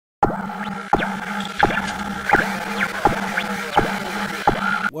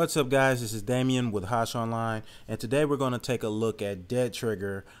What's up, guys? This is Damien with Hosh Online, and today we're going to take a look at Dead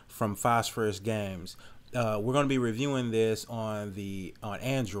Trigger from Phosphorus Games. We're going to be reviewing this on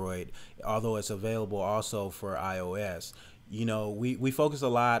Android, although it's available also for iOS. You know, we focus a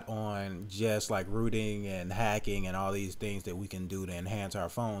lot on just like rooting and hacking and all these things that we can do to enhance our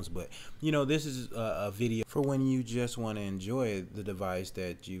phones, but you know, this is a video for when you just want to enjoy the device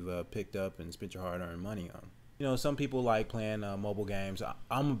that you've picked up and spent your hard-earned money on. You know, some people like playing mobile games.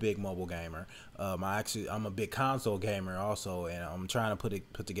 I'm a big mobile gamer. I'm a big console gamer also, and I'm trying to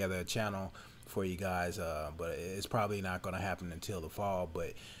put together a channel for you guys. But it's probably not going to happen until the fall.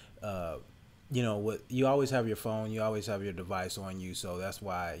 But you know, you always have your phone, you always have your device on you, so that's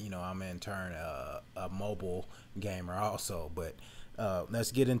why, you know, I'm in turn a mobile gamer also. But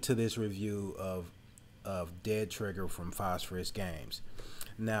let's get into this review of Dead Trigger from Phosphorus Games.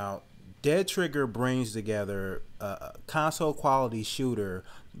 Now, Dead Trigger brings together a console quality shooter,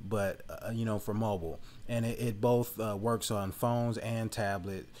 but you know, for mobile, and it both works on phones and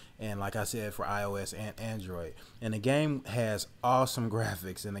tablet, and like I said, for iOS and Android. And the game has awesome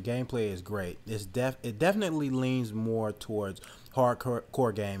graphics, and the gameplay is great. It definitely leans more towards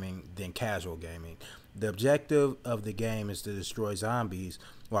hardcore gaming than casual gaming. The objective of the game is to destroy zombies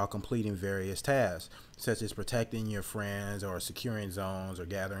while completing various tasks, such as protecting your friends or securing zones or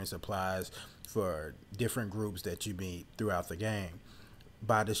gathering supplies for different groups that you meet throughout the game.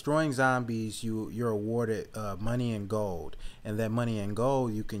 By destroying zombies, you're awarded money and gold, and that money and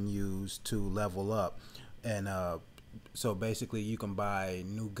gold you can use to level up. And so basically you can buy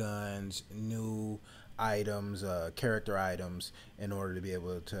new guns, new items, character items, in order to be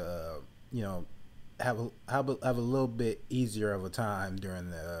able to you know, have a little bit easier of a time during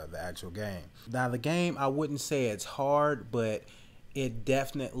the actual game. Now, the game, I wouldn't say it's hard, but it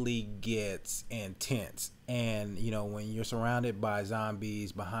definitely gets intense. And you know, when you're surrounded by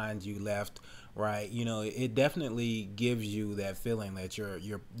zombies behind you, left, right, you know, it definitely gives you that feeling that you're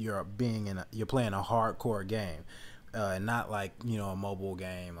playing a hardcore game. And not like, you know, a mobile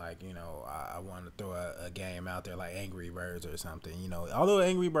game, like, you know, I want to throw a game out there like Angry Birds or something, you know. Although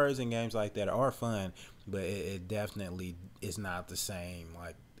Angry Birds and games like that are fun, but it definitely is not the same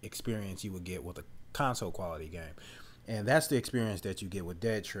like experience you would get with a console quality game. And that's the experience that you get with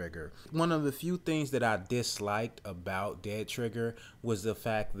Dead Trigger. One of the few things that I disliked about Dead Trigger was the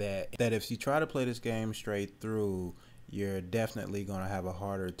fact that if you try to play this game straight through, you're definitely going to have a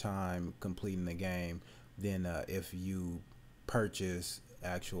harder time completing the game than if you purchase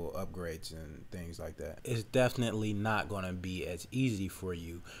actual upgrades and things like that. It's definitely not going to be as easy for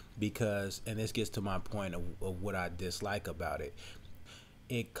you because, and this gets to my point of what I dislike about it,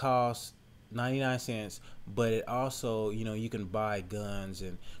 it costs 99 cents, but it also, you know, you can buy guns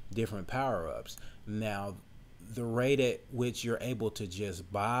and different power-ups. Now, the rate at which you're able to just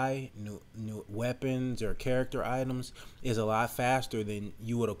buy new weapons or character items is a lot faster than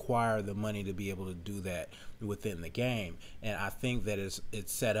you would acquire the money to be able to do that within the game. And I think that it's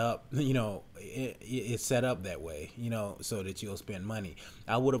set up, you know, it's set up that way, you know, so that you'll spend money.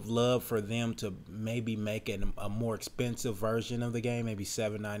 I would have loved for them to maybe make it a more expensive version of the game, maybe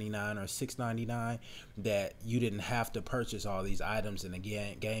 $7.99 or $6.99, that you didn't have to purchase all these items, and the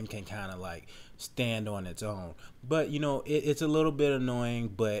game can kind of like stand on its own. But you know, it's a little bit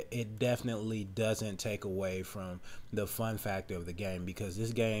annoying, but it definitely doesn't take away from the fun factor of the game, because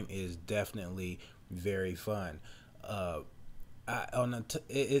this game is definitely very fun.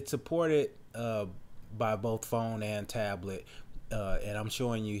 It's supported by both phone and tablet, and I'm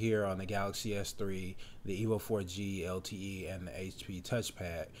showing you here on the Galaxy S3, the Evo 4G LTE, and the HP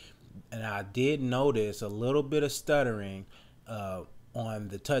touchpad. And I did notice a little bit of stuttering on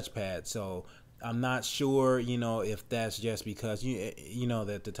the touchpad, so I'm not sure, you know, if that's just because you know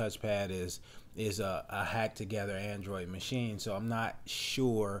that the touchpad is a hacked together Android machine. So I'm not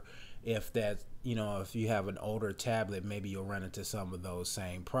sure if that's, you know, if you have an older tablet, maybe you'll run into some of those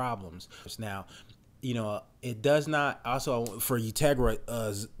same problems. Now, you know, it does not, also for you Tegra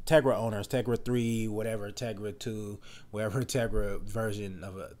owners, Tegra 3, whatever, Tegra 2, whatever Tegra version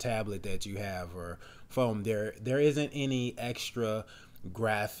of a tablet that you have or phone, there isn't any extra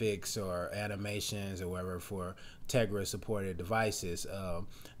graphics or animations or whatever for Tegra supported devices.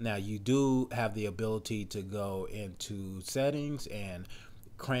 Now you do have the ability to go into settings and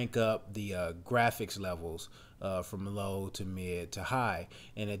crank up the graphics levels from low to mid to high,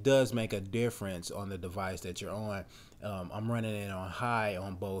 and it does make a difference on the device that you're on. I'm running it on high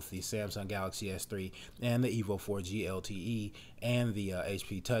on both the Samsung Galaxy S3 and the Evo 4G LTE and the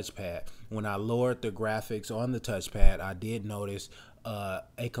HP touchpad. When I lowered the graphics on the touchpad, I did notice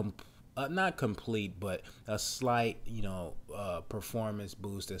not complete, but a slight, performance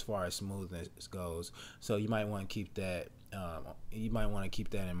boost as far as smoothness goes. So you might want to keep that. In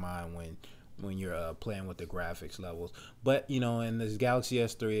mind when you're playing with the graphics levels. But in this Galaxy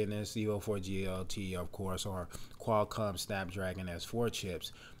S3 and this Evo 4G LTE, of course, are Qualcomm Snapdragon S4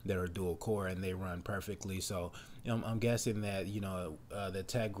 chips that are dual core and they run perfectly. So I'm guessing that the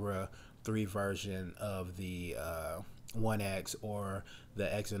Tegra 3 version of the One X or the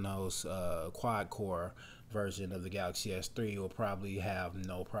Exynos quad core version of the Galaxy S3 will probably have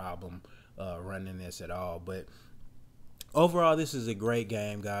no problem running this at all. But overall, this is a great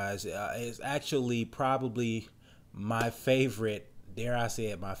game, guys. It's actually probably my favorite, dare I say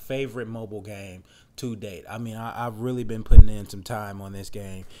it, my favorite mobile game to date. I mean, I've really been putting in some time on this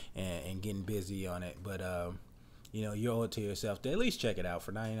game and getting busy on it. But, you owe it to yourself to at least check it out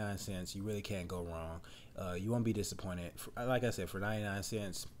for 99 cents. You really can't go wrong. You won't be disappointed. Like I said, for 99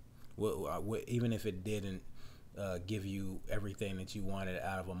 cents, even if it didn't give you everything that you wanted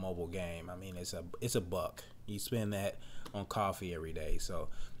out of a mobile game, I mean, it's a buck. You spend that on coffee every day. So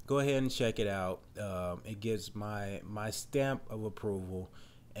go ahead and check it out. It gives my stamp of approval,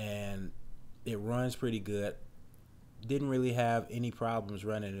 and it runs pretty good. Didn't really have any problems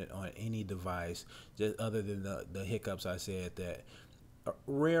running it on any device, just other than the hiccups I said that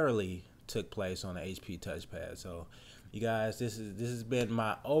rarely took place on the HP touchpad. So you guys, this has been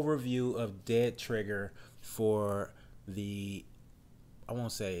my overview of Dead Trigger for the, I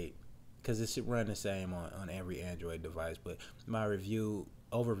won't say, because it should run the same on every Android device, but my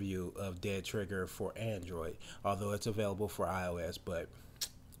overview of Dead Trigger for Android, although it's available for iOS. But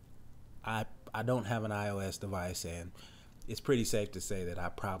I don't have an iOS device, and it's pretty safe to say that I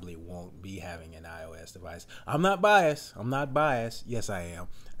probably won't be having an iOS device. I'm not biased. Yes, I am.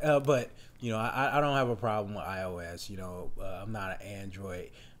 But I don't have a problem with iOS. I'm not an Android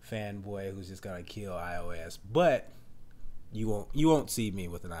fanboy who's just gonna kill iOS. But you won't see me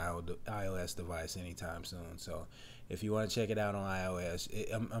with an iOS device anytime soon. So if you want to check it out on iOS,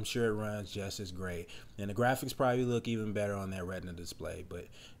 I'm sure it runs just as great, and the graphics probably look even better on that Retina display. But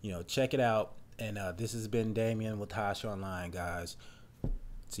check it out. And this has been Damien with Hosh Online, guys.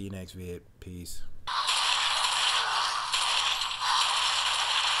 See you next vid. Peace.